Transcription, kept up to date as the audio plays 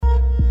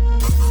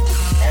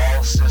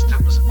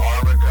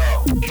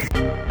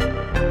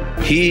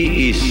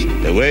He is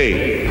the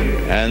way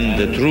and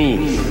the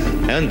truth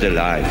and the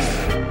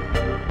life.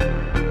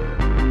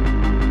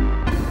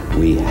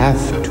 We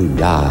have to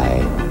die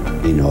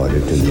in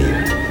order to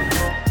live.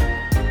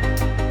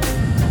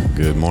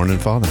 Good morning,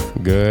 Father.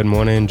 Good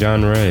morning,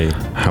 John Ray.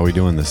 How are we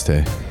doing this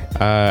day?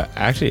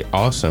 Actually,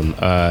 awesome.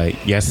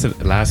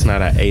 Last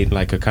night I ate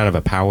like a kind of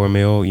a power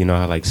meal. You know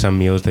how like some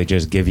meals, they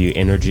just give you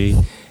energy,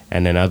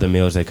 and then other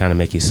meals, they kind of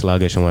make you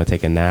sluggish and want to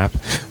take a nap.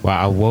 Well,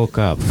 I woke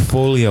up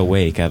fully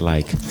awake at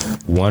like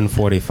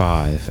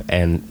 1:45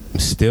 and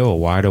still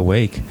wide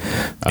awake.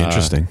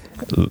 Interesting.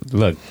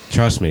 Look,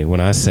 trust me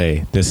when I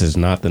say this is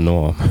not the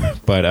norm.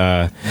 But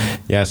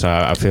yeah, so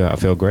I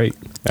feel great.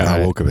 I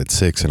woke up at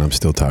 6 and I'm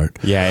still tired.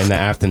 Yeah, in the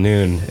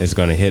afternoon it's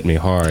going to hit me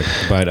hard.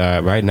 But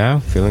right now,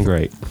 feeling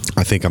great.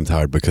 I think I'm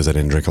tired because I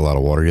didn't drink a lot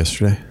of water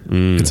yesterday.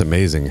 It's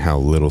amazing how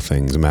little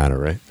things matter,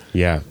 right?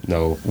 Yeah,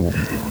 no,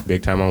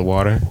 big time on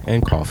water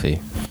and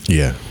coffee.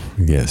 Yeah.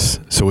 Yes.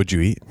 So what'd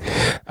you eat?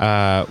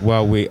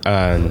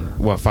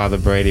 Well, Father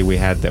Brady, we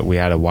had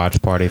a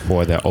watch party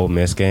for the Ole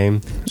Miss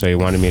game, so he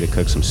wanted me to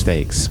cook some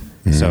steaks.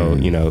 So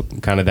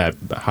kind of that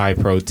high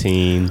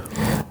protein,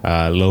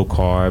 low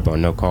carb or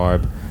no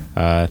carb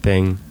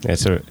thing.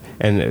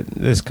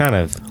 This kind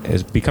of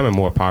is becoming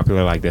more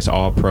popular, like this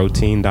all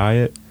protein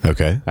diet.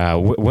 Okay.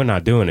 We're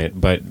not doing it,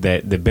 but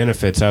the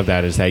benefits of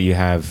that is that you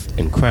have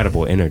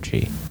incredible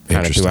energy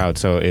kind of throughout.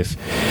 So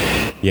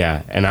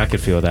and I could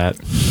feel that.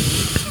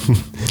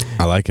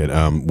 I like it.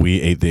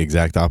 We ate the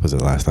exact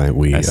opposite last night.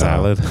 A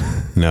salad?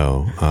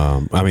 No.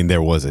 I mean,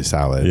 there was a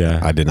salad. Yeah.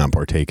 I did not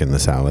partake in the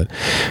salad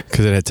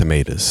because it had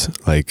tomatoes.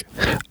 Like,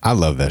 I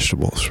love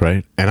vegetables,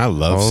 right? And I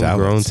love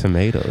salads. Homegrown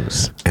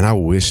tomatoes. And I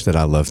wish that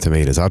I loved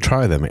tomatoes. I'll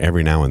try them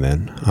every now and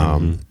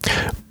then.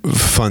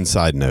 Fun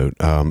side note,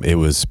 it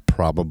was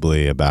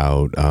probably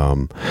about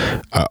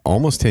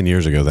almost 10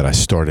 years ago that I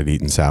started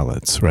eating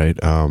salads, right?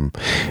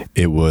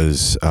 It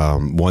was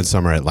one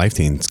summer at Life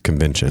Teens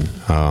convention.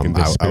 I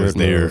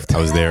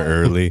was there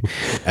early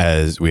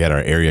as we had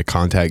our area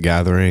contact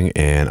gathering,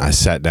 and I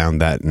sat down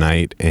that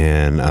night,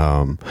 and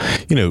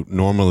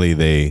normally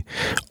they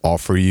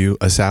offer you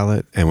a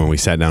salad, and when we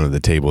sat down at the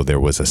table there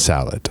was a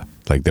salad.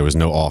 Like, there was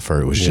no offer,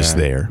 it was just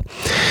there.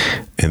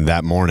 And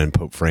that morning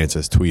Pope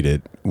Francis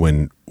tweeted,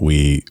 when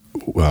we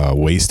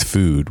waste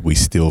food, we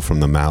steal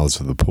from the mouths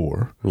of the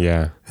poor.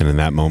 Yeah. And in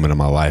that moment of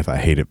my life, I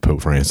hated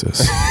Pope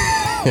Francis.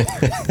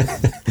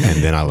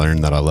 And then I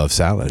learned that I love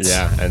salads.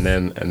 Yeah, and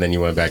then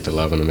you went back to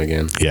loving them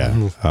again.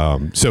 Yeah.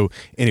 So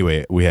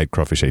anyway, we had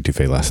crawfish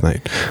etouffee last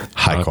night.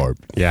 High carb.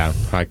 Yeah,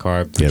 high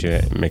carb.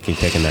 Yep. Make you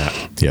take a nap.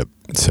 Yep.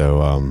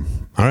 So,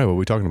 all right, what are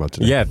we talking about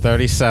today? Yeah,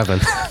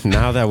 37.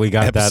 Now that we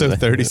got Episode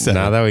 37.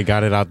 Now that we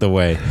got it out the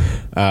way.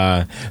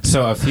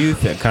 So a few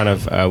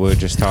we were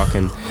just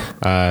talking.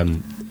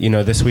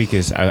 This week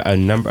is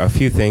a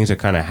few things are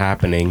kind of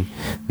happening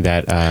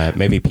that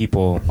maybe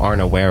people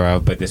aren't aware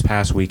of. But this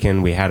past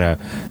weekend, we had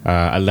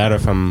a letter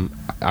from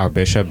our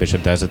Bishop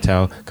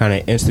Desautels, kind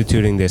of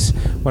instituting this,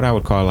 what I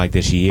would call like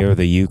this year of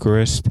the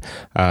Eucharist.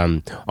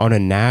 On a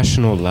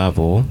national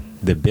level,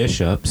 the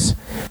bishops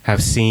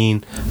have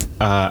seen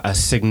a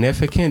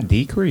significant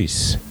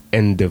decrease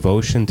in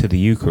devotion to the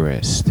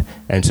Eucharist.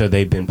 And so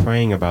they've been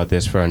praying about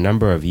this for a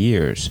number of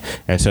years.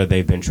 And so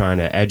they've been trying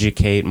to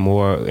educate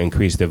more,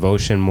 increase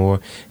devotion more.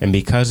 And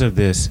because of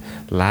this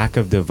lack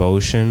of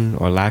devotion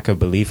or lack of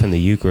belief in the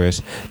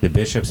Eucharist, the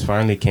bishops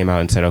finally came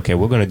out and said, okay,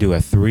 we're going to do a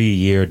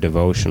 3-year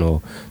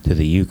devotional to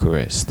the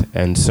Eucharist.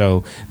 And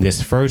so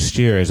this first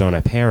year is on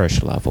a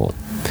parish level.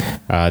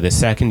 The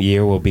second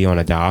year will be on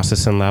a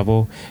diocesan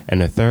level,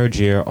 and the third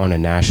year on a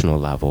national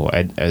level,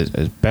 as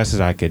best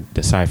as I could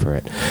decipher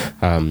it.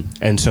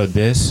 And so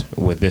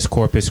with this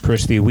Corpus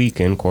Christi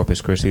weekend, Corpus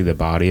Christi, the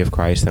body of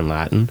Christ in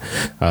Latin,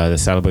 the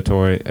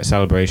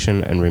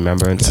celebration and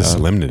remembrance. It's a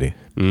solemnity.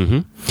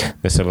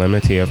 The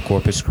solemnity of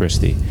Corpus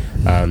Christi.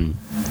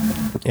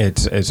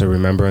 It's a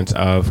remembrance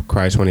of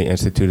Christ when he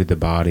instituted the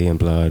body and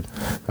blood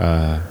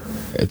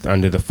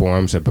under the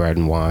forms of bread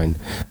and wine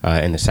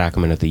in the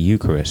sacrament of the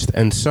Eucharist.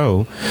 And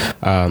so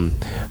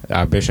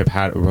our bishop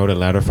wrote a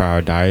letter for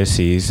our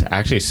diocese.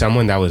 Actually,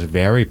 someone that was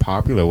very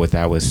popular with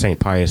that was St.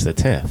 Pius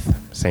X.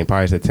 St.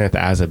 Pius X,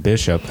 as a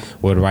bishop,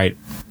 would write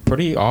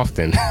pretty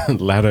often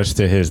letters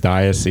to his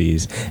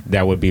diocese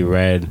that would be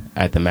read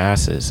at the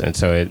masses. And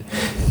so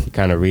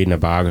kind of reading a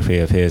biography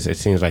of his, it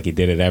seems like he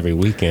did it every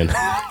weekend.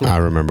 I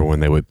remember when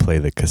they would play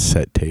the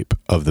cassette tape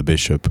of the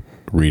bishop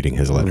reading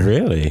his letter.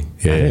 Really?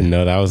 Yeah. I didn't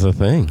know that was a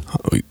thing.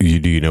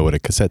 Do you know what a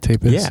cassette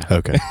tape is? Yeah.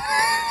 Okay.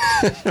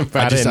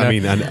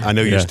 I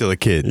know you're still a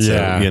kid, so,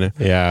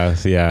 Yeah.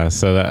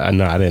 So I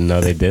didn't know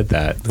they did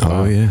that.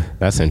 Oh, yeah.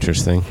 That's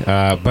interesting.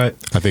 But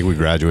I think we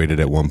graduated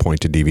at one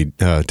point to DVD,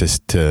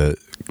 to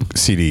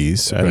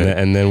CDs. Right?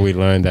 And then we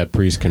learned that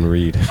priests can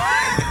read.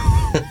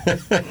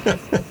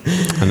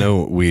 I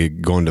know we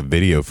had gone to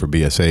video for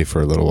BSA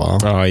for a little while.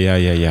 Oh,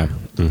 yeah.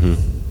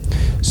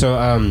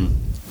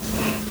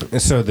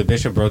 So the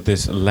bishop wrote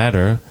this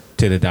letter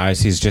to the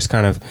diocese, just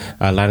kind of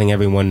letting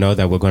everyone know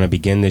that we're going to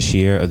begin this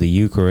year of the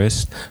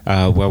Eucharist,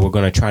 where we're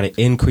going to try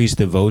to increase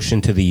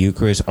devotion to the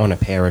Eucharist on a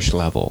parish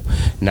level.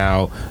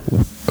 Now,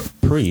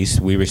 priest,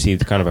 we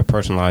received kind of a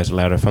personalized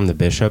letter from the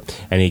bishop,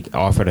 and he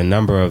offered a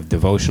number of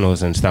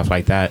devotionals and stuff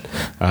like that,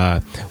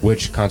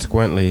 which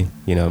consequently,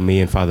 you know, me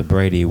and Father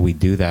Brady, we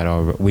do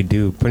that. We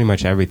do pretty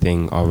much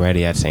everything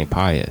already at St.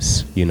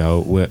 Pius. You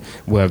know,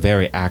 we're a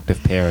very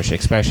active parish,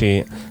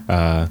 especially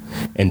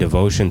in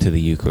devotion to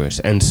the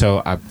Eucharist. And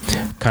so I'm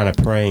kind of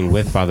praying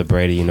with Father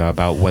Brady, you know,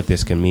 about what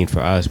this can mean for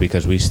us,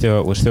 because we're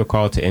still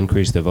called to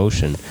increase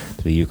devotion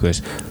to the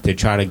Eucharist, to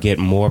try to get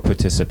more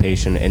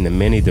participation in the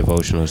many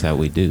devotionals that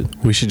we do.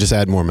 We should just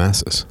add more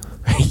masses.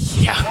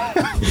 Yeah.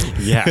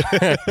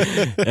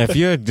 If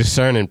you're a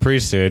discerning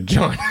priesthood,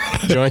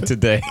 join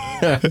today.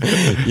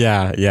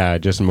 Yeah,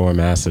 just more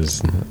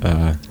masses.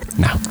 No.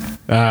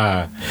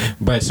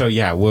 But so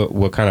yeah,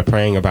 we're kind of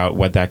praying about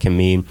what that can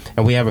mean,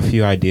 and we have a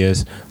few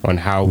ideas on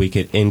how we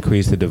could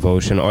increase the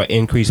devotion or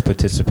increase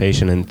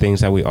participation in things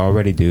that we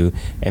already do,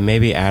 and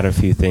maybe add a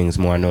few things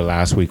more. I know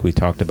last week we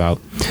talked about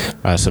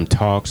some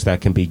talks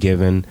that can be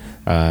given,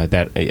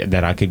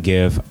 that I could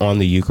give on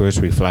the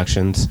Eucharist,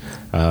 reflections.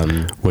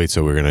 Wait,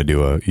 so we're going to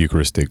do a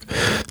Eucharistic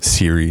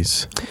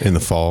series in the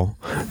fall,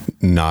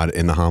 not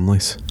in the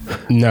homilies?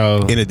 No.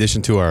 In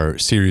addition to our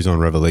series on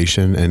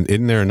Revelation, and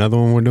isn't there another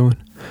one we're doing?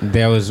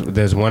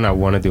 There's one I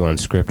want to do on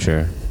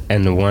Scripture,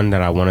 and the one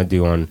that I want to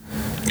do on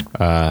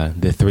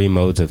the three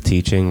modes of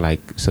teaching,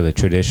 like, so the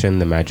tradition,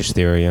 the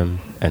magisterium,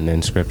 and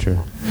then Scripture.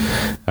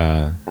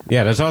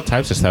 Yeah, there's all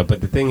types of stuff,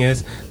 but the thing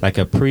is, like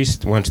a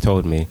priest once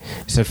told me,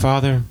 he said,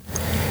 "Father,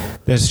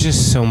 there's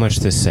just so much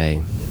to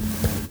say,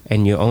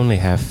 and you only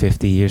have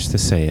 50 years to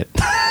say it."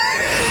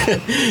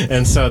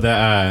 And so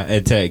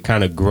it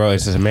kind of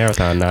grows. It's a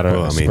marathon, not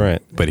a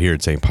sprint. But here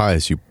at St.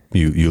 Pius,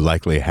 you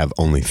likely have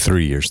only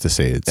 3 years to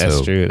say it.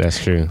 That's true.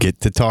 That's true.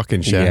 Get to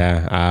talking,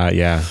 Chef.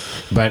 Yeah.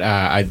 But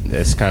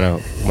it's kind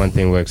of one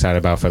thing we're excited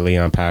about for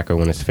Leon Packer.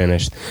 When it's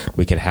finished,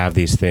 we could have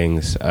these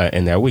things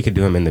in there. We could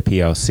do them in the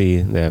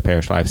PLC, the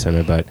Parish Life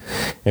Center, but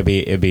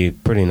it'd be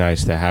pretty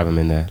nice to have them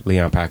in the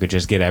Leon Packer.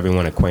 Just get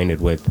everyone acquainted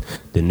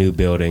with the new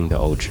building, the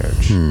old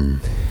church.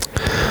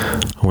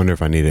 I wonder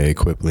if I need to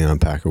equip Leon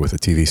Packer with a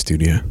TV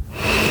studio.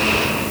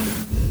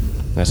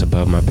 That's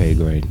above my pay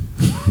grade.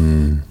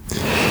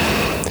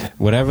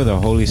 Whatever the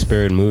Holy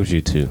Spirit moves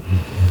you to.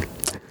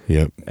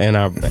 Yep. And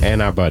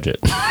our budget.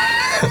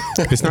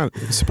 It's not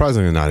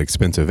surprisingly not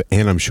expensive,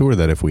 and I'm sure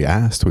that if we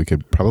asked, we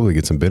could probably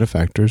get some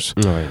benefactors.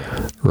 Oh,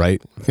 yeah.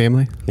 Right,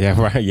 family? Yeah,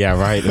 right. Yeah,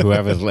 right.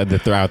 Whoever's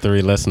led our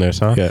 3 listeners,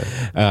 huh?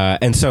 Yeah.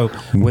 And so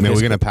we're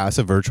going to pass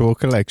a virtual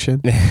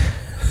collection.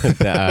 Is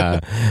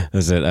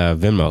it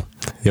Venmo?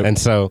 Yep. And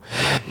so,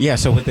 yeah.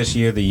 So with this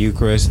year, the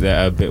Eucharist,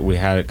 we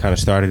had kind of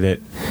started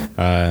it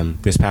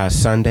this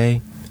past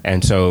Sunday.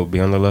 And so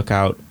be on the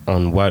lookout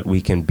on what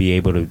we can be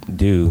able to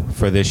do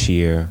for this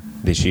year,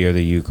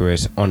 the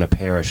Eucharist, on a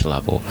parish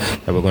level.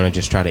 And we're going to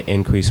just try to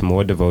increase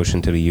more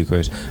devotion to the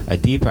Eucharist, a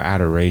deeper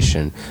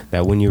adoration,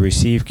 that when you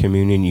receive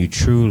communion, you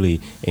truly,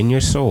 in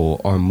your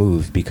soul, are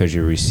moved because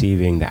you're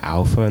receiving the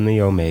Alpha and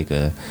the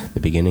Omega, the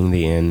beginning and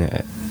the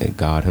end,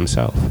 God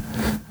himself,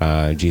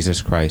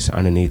 Jesus Christ,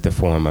 underneath the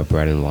form of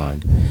bread and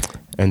wine.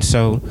 And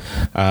so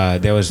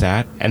there was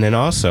that. And then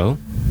also,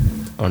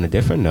 on a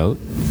different note,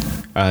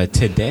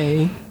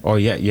 today,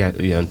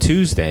 on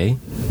Tuesday,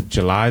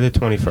 July the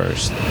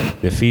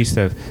 21st, the feast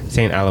of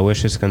St.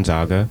 Aloysius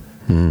Gonzaga,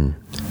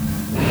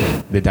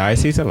 the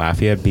Diocese of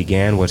Lafayette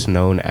began what's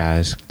known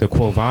as the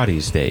Quo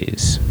Vadis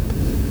Days.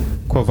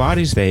 Quo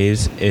Vadis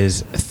Days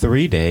is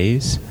 3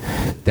 days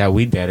that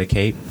we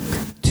dedicate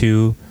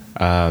to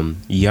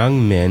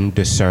young men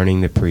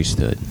discerning the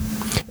priesthood.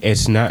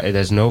 It's not.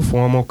 There's no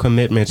formal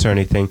commitments or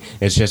anything.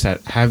 It's just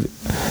that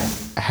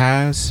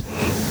has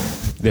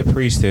the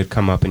priesthood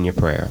come up in your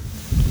prayer?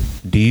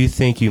 Do you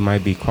think you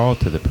might be called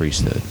to the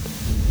priesthood?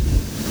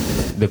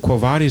 The Quo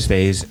Vadis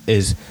Days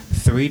is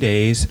 3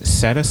 days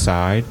set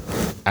aside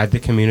at the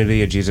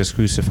Community of Jesus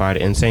Crucified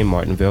in St.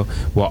 Martinville,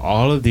 where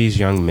all of these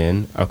young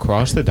men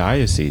across the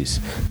diocese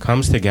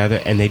comes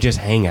together and they just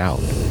hang out.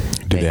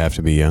 Do they have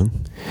to be young?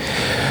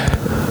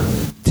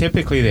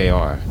 Typically they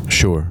are.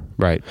 Sure.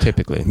 Right,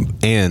 typically.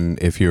 And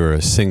if you're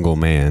a single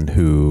man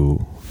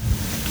who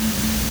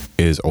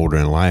is older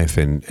in life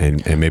and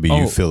maybe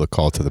you feel a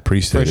call to the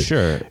priesthood, for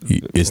sure,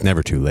 it's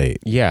never too late.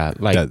 Yeah,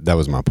 like that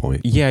was my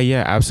point.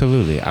 Yeah,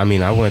 absolutely. I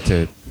mean, I went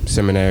to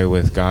seminary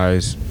with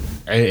guys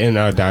in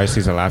our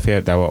Diocese of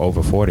Lafayette that were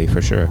over 40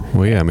 for sure.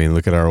 Well, yeah, I mean,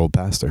 look at our old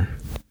pastor.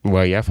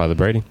 Well, yeah, Father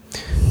Brady.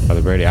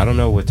 I don't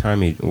know what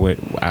time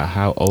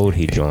how old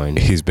he joined.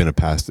 He's been a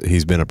pastor.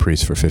 He's been a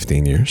priest for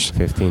 15 years.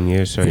 15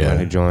 years, so he might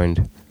have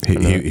joined.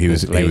 He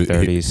was late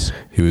 30s.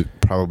 He was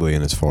probably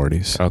in his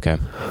 40s. Okay,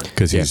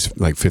 because he's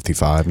like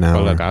 55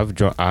 now. Well,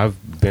 look,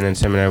 I've been in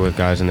seminary with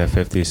guys in their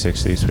 50s,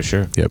 60s for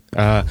sure. Yep.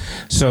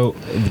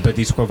 But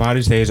these Quo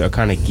Vadis Days are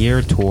kind of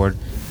geared toward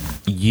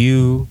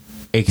you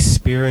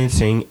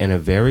experiencing in a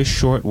very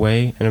short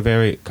way, in a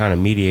very kind of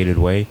mediated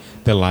way,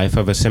 the life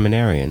of a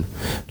seminarian.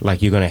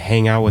 Like, you're going to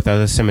hang out with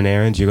other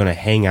seminarians. You're going to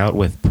hang out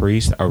with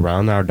priests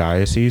around our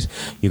diocese.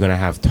 You're going to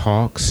have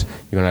talks.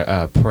 You're going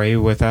to pray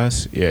with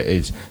us.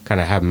 It's kind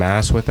of have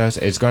mass with us.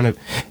 It's going to,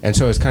 and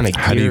so it's kind of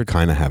geared. How do you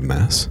kind of have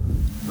mass?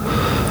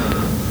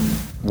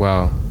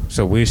 Well,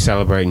 so we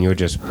celebrate, and you're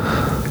just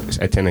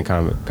attending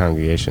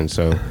congregation.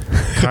 So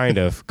kind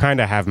of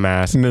have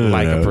mass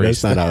like a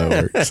priest. That's not how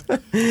it works.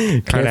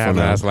 Kind of have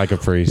mass like a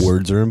priest.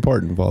 Words are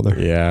important, Father.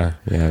 Yeah,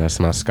 that's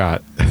my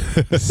Scott.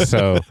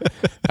 So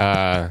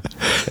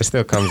it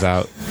still comes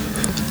out.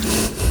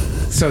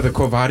 So the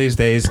Quo Vadis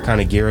days kind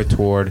of geared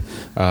toward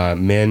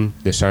men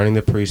discerning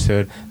the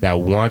priesthood that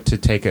want to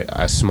take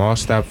a small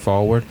step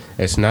forward.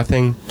 It's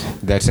nothing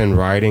that's in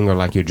writing or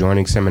like you're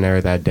joining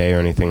seminary that day or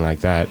anything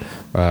like that,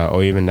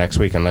 or even next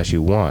week unless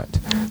you want.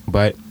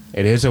 But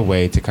it is a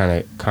way to kind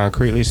of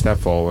concretely step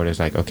forward. It's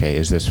like, okay,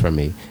 is this for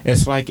me?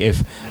 It's like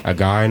if a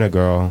guy and a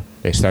girl,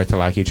 they start to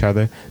like each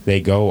other,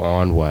 they go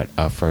on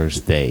a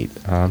first date.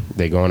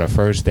 They go on a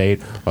first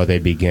date, or they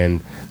begin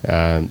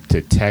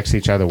to text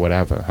each other,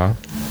 whatever.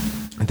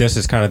 This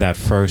is kind of that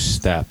first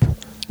step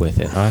with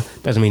it.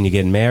 Doesn't mean you're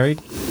getting married,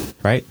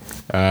 right?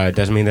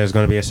 Doesn't mean there's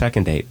going to be a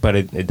second date, but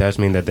it does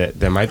mean that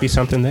there might be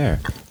something there.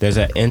 There's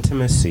an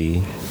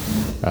intimacy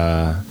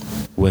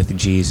with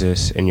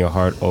Jesus in your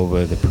heart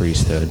over the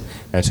priesthood,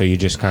 and so you're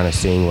just kind of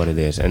seeing what it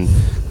is. And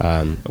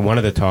one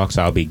of the talks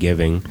I'll be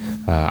giving,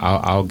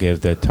 I'll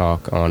give the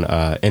talk on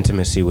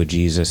intimacy with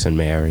Jesus and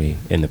Mary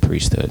in the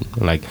priesthood.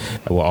 Like,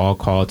 we're all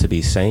called to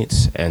be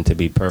saints and to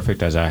be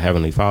perfect as our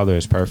Heavenly Father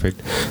is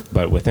perfect,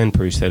 but within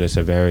priesthood it's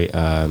a very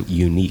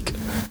unique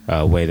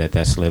way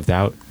that's lived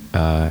out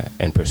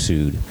and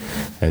pursued.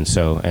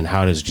 And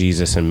how does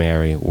Jesus and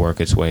Mary work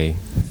its way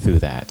through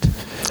that?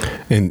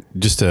 And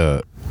just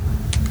to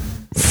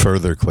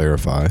further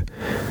clarify,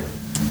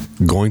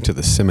 going to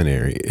the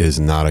seminary is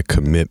not a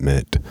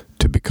commitment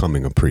to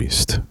becoming a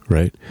priest,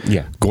 right?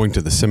 Yeah. Going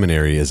to the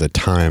seminary is a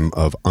time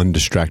of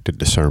undistracted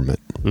discernment.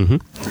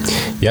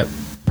 Mm-hmm. Yep.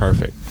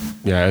 Perfect.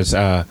 Yeah, it's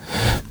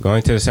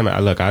going to the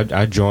seminary. Look,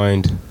 I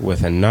joined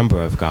with a number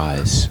of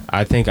guys.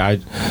 I think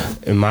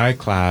in my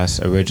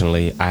class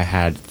originally, I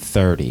had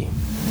 30.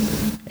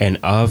 And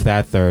of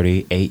that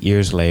 30, 8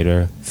 years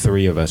later,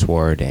 3 of us were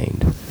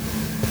ordained.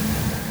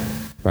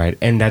 Right?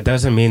 And that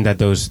doesn't mean that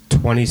those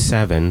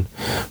 27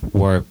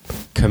 were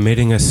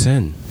committing a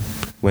sin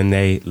when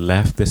they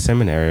left the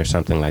seminary or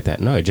something like that.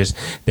 No,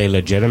 they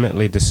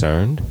legitimately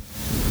discerned,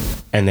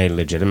 and they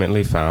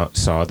legitimately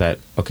saw that,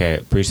 okay,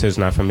 priesthood is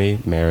not for me,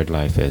 married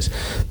life is.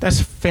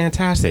 That's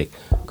fantastic.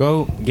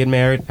 Go get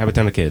married, have a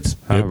ton of kids,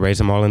 raise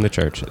them all in the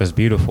church. That's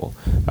beautiful.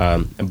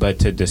 But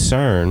to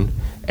discern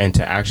and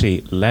to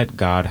actually let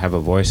God have a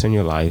voice in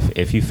your life,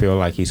 if you feel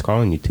like He's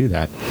calling you to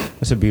that,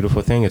 that's a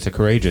beautiful thing. It's a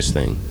courageous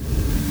thing.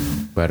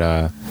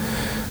 But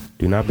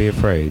do not be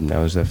afraid. That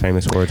was the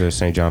famous words of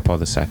St. John Paul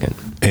II.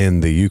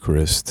 And the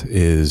Eucharist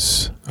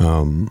is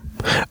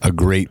a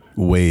great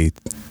way.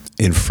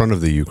 In front of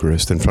the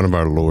Eucharist, in front of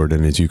our Lord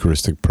and His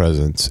Eucharistic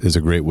presence, is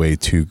a great way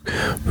to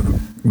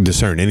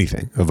discern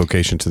anything. A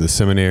vocation to the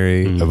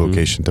seminary, a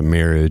vocation to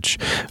marriage,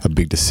 a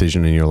big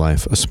decision in your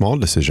life, a small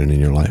decision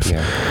in your life.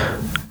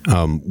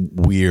 Yeah.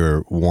 We are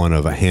one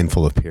of a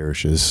handful of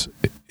parishes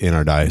in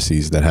our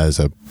diocese that has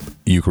a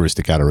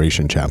Eucharistic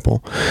Adoration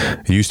Chapel.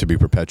 It used to be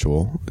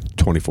perpetual,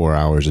 24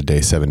 hours a day,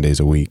 7 days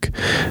a week.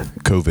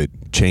 COVID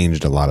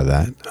changed a lot of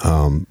that.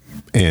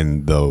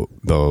 And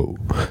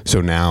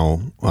so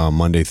now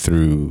Monday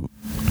through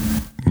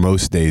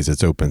most days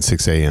it's open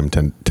 6 a.m.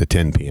 to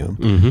 10 p.m.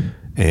 Mm-hmm.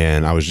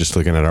 And I was just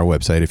looking at our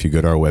website. If you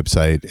go to our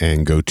website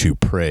and go to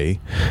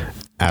Pray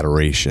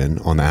Adoration,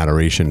 on the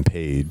Adoration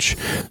page,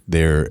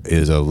 there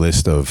is a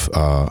list of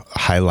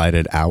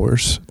highlighted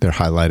hours. They're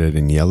highlighted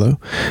in yellow.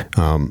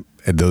 And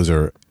those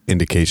are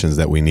indications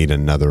that we need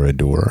another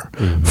adorer.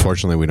 Mm-hmm.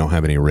 Fortunately, we don't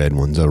have any red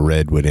ones. A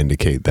red would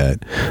indicate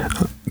that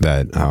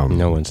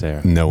no one's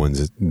there. No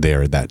one's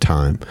there at that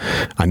time.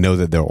 I know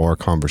that there are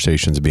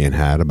conversations being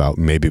had about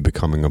maybe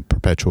becoming a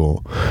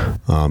perpetual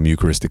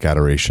Eucharistic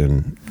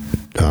adoration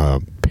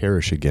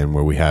parish again,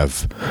 where we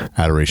have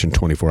adoration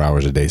 24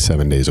 hours a day,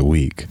 7 days a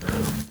week.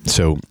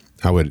 So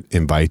I would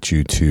invite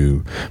you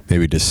to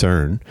maybe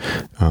discern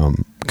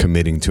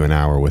committing to an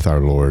hour with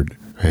our Lord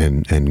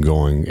and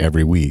going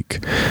every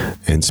week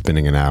and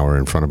spending an hour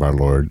in front of our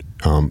Lord,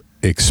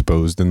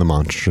 exposed in the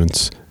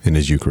monstrance in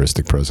His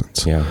Eucharistic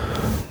presence. Yeah.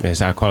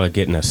 As I call it,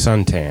 getting a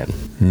suntan.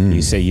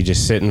 You say you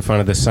just sit in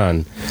front of the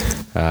sun,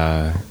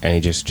 and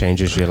it just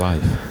changes your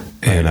life.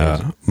 And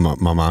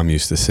my mom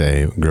used to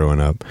say, growing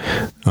up,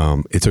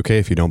 it's okay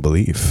if you don't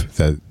believe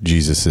that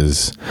Jesus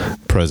is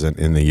present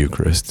in the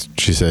Eucharist.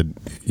 She said,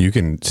 you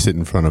can sit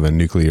in front of a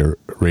nuclear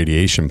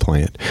radiation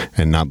plant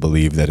and not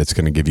believe that it's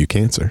going to give you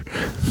cancer,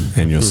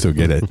 and you'll still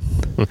get it.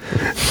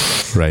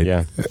 Right?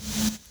 Yeah.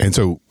 And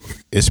so,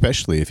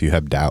 especially if you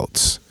have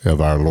doubts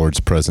of our Lord's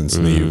presence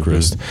in the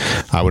Eucharist,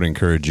 I would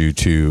encourage you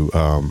to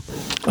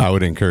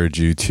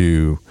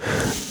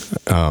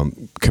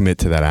commit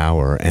to that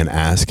hour and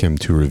ask Him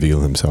to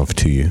reveal Himself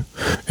to you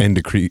and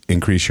to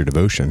increase your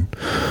devotion.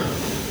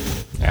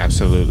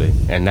 Absolutely.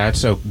 And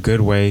that's a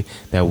good way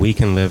that we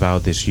can live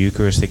out this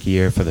Eucharistic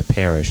year for the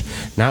parish.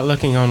 Not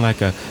looking on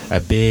like a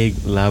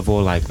big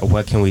level, like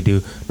what can we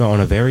do? No, on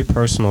a very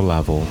personal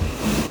level.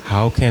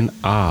 How can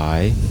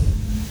I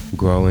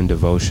grow in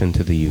devotion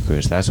to the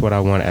Eucharist? That's what I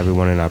want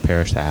everyone in our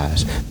parish to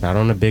ask. Not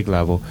on a big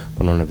level,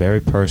 but on a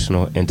very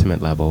personal,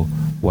 intimate level.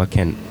 What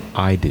can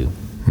I do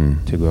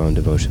to grow in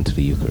devotion to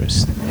the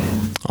Eucharist?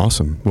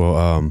 Awesome.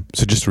 Well,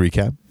 so just to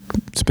recap,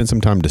 spend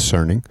some time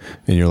discerning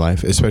in your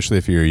life, especially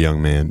if you're a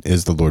young man.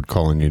 Is the Lord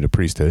calling you to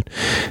priesthood?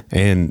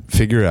 And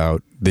figure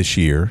out this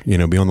year,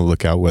 be on the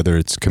lookout, whether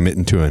it's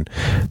committing to an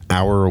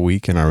hour a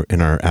week in our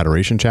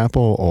adoration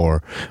chapel,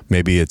 or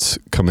maybe it's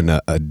coming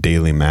to a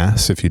daily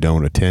mass if you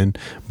don't attend.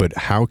 But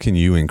how can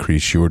you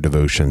increase your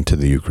devotion to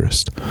the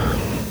Eucharist?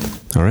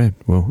 All right.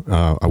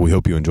 Well, we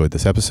hope you enjoyed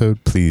this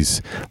episode.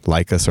 Please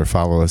like us or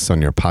follow us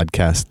on your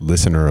podcast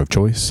listener of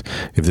choice.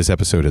 If this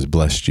episode has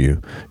blessed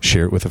you,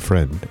 share it with a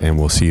friend, and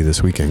we'll see you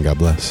this weekend. God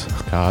bless.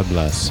 God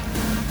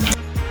bless.